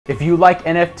If you like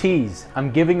NFTs, I'm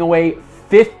giving away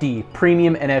 50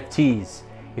 premium NFTs.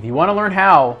 If you want to learn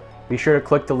how, be sure to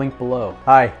click the link below.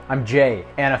 Hi, I'm Jay,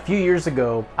 and a few years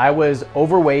ago, I was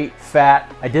overweight,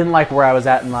 fat, I didn't like where I was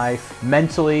at in life.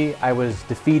 Mentally, I was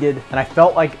defeated, and I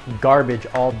felt like garbage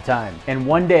all the time. And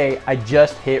one day, I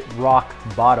just hit rock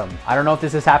bottom. I don't know if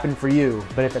this has happened for you,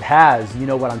 but if it has, you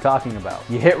know what I'm talking about.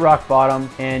 You hit rock bottom,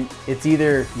 and it's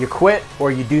either you quit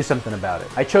or you do something about it.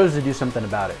 I chose to do something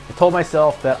about it. I told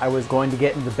myself that I was going to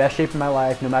get in the best shape of my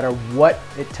life, no matter what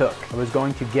it took. I was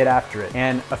going to get after it.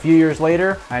 And a few years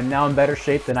later, I'm now in better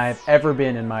shape than I have ever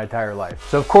been in my entire life.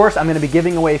 So of course, I'm gonna be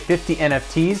giving away 50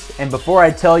 NFTs. And before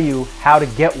I tell you how to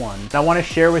get one, I wanna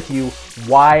share with you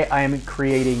why I am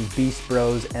creating Beast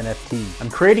Bros NFT.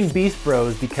 I'm creating Beast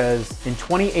Bros because in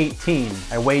 2018,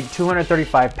 I weighed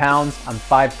 235 pounds. I'm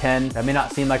 5'10". That may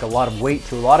not seem like a lot of weight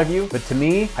to a lot of you, but to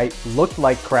me, I looked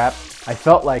like crap. I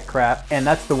felt like crap, and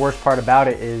that's the worst part about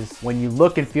it is when you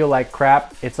look and feel like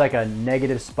crap, it's like a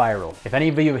negative spiral. If any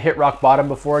of you have hit rock bottom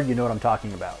before, you know what I'm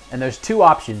talking about. And there's two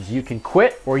options. You can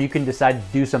quit or you can decide to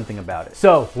do something about it.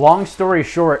 So long story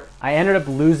short, I ended up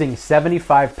losing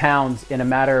 75 pounds in a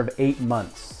matter of 8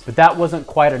 months. But that wasn't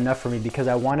quite enough for me because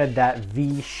I wanted that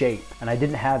V shape, and I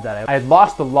didn't have that. I had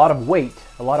lost a lot of weight,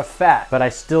 a lot of fat, but I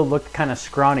still looked kind of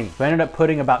scrawny. So I ended up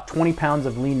putting about 20 pounds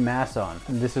of lean mass on,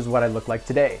 and this is what I look like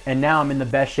today. And now I'm in the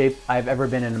best shape I've ever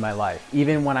been in my life,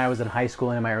 even when I was in high school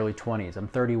and in my early 20s. I'm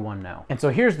 31 now. And so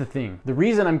here's the thing. The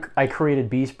reason I created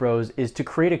Beast Bros is to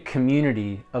create a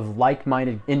community of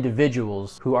like-minded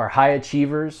individuals who are high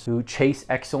achievers, who chase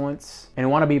excellence,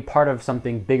 and want to be part of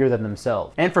something bigger than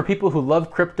themselves. And for people who love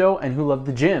crypto and who love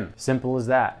the gym. Simple as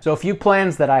that. So a few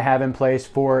plans that I have in place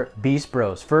for Beast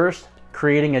Bros. First,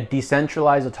 creating a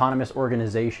decentralized autonomous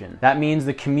organization. That means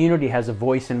the community has a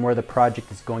voice in where the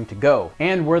project is going to go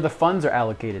and where the funds are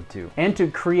allocated to, and to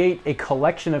create a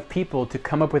collection of people to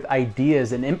come up with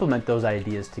ideas and implement those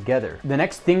ideas together. The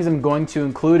next things I'm going to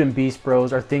include in Beast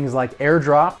Bros are things like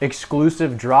airdrop,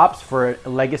 exclusive drops for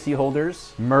legacy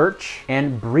holders, merch,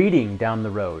 and breeding down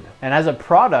the road. And as a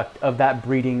product of that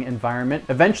breeding environment,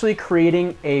 eventually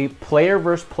creating a player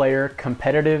versus player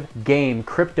competitive game,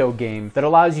 crypto game that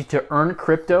allows you to earn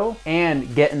crypto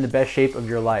and get in the best shape of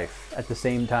your life at the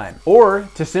same time. Or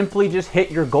to simply just hit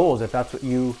your goals if that's what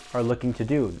you are looking to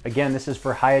do. Again, this is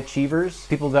for high achievers,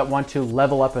 people that want to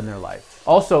level up in their life.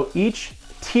 Also, each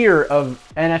tier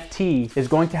of NFT is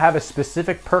going to have a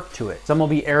specific perk to it. Some will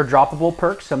be airdroppable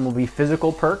perks, some will be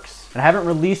physical perks. And I haven't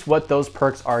released what those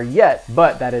perks are yet,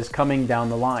 but that is coming down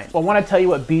the line. So I want to tell you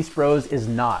what Beast Bros is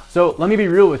not. So let me be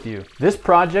real with you. This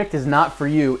project is not for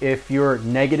you if you're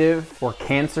negative or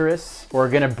cancerous or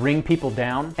gonna bring people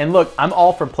down. And look, I'm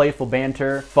all for playful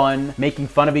banter, fun, making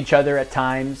fun of each other at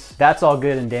times. That's all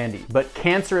good and dandy. But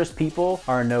cancerous people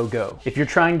are a no-go. If you're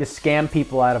trying to scam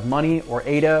people out of money or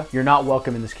ADA, you're not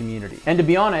welcome in this community. And to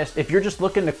be honest, if you're just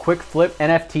looking to quick flip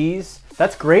NFTs,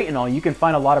 that's great and all. You can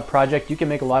find a lot of projects, you can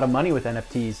make a lot of money with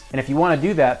NFTs. And if you want to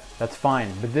do that, that's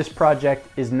fine. But this project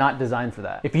is not designed for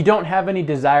that. If you don't have any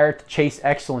desire to chase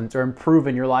excellence or improve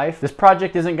in your life, this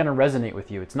project isn't going to resonate with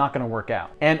you. It's not going to work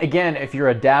out. And again, if you're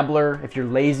a dabbler, if you're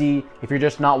lazy, if you're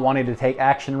just not wanting to take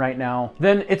action right now,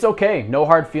 then it's okay. No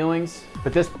hard feelings.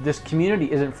 But this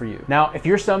community isn't for you. Now, if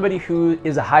you're somebody who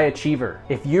is a high achiever,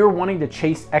 if you're wanting to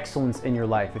chase excellence in your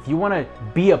life, if you want to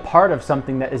be a part of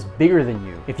something that is bigger than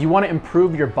you, if you want to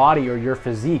improve your body or your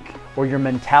physique or your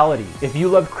mentality, if you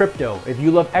love crypto, if you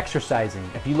love exercising,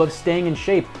 if you love staying in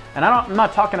shape, and I'm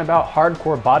not talking about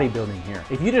hardcore bodybuilding here.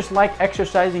 If you just like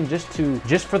exercising just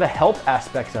for the health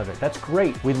aspects of it, that's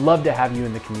great. We'd love to have you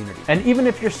in the community. And even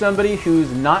if you're somebody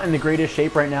who's not in the greatest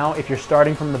shape right now, if you're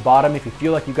starting from the bottom, if you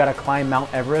feel like you gotta climb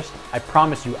Mount Everest, I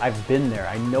promise you, I've been there.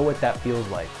 I know what that feels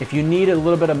like. If you need a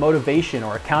little bit of motivation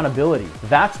or accountability,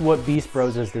 that's what Beast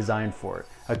Bros is designed for.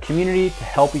 A community to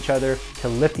help each other, to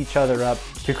lift each other up,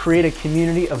 to create a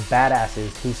community of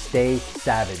badasses who stay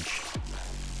savage.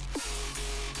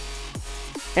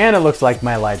 And it looks like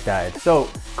my light died. So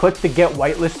click the Get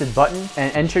Whitelisted button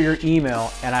and enter your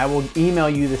email, and I will email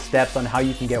you the steps on how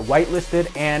you can get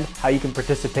whitelisted and how you can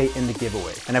participate in the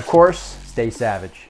giveaway. And of course, stay savage.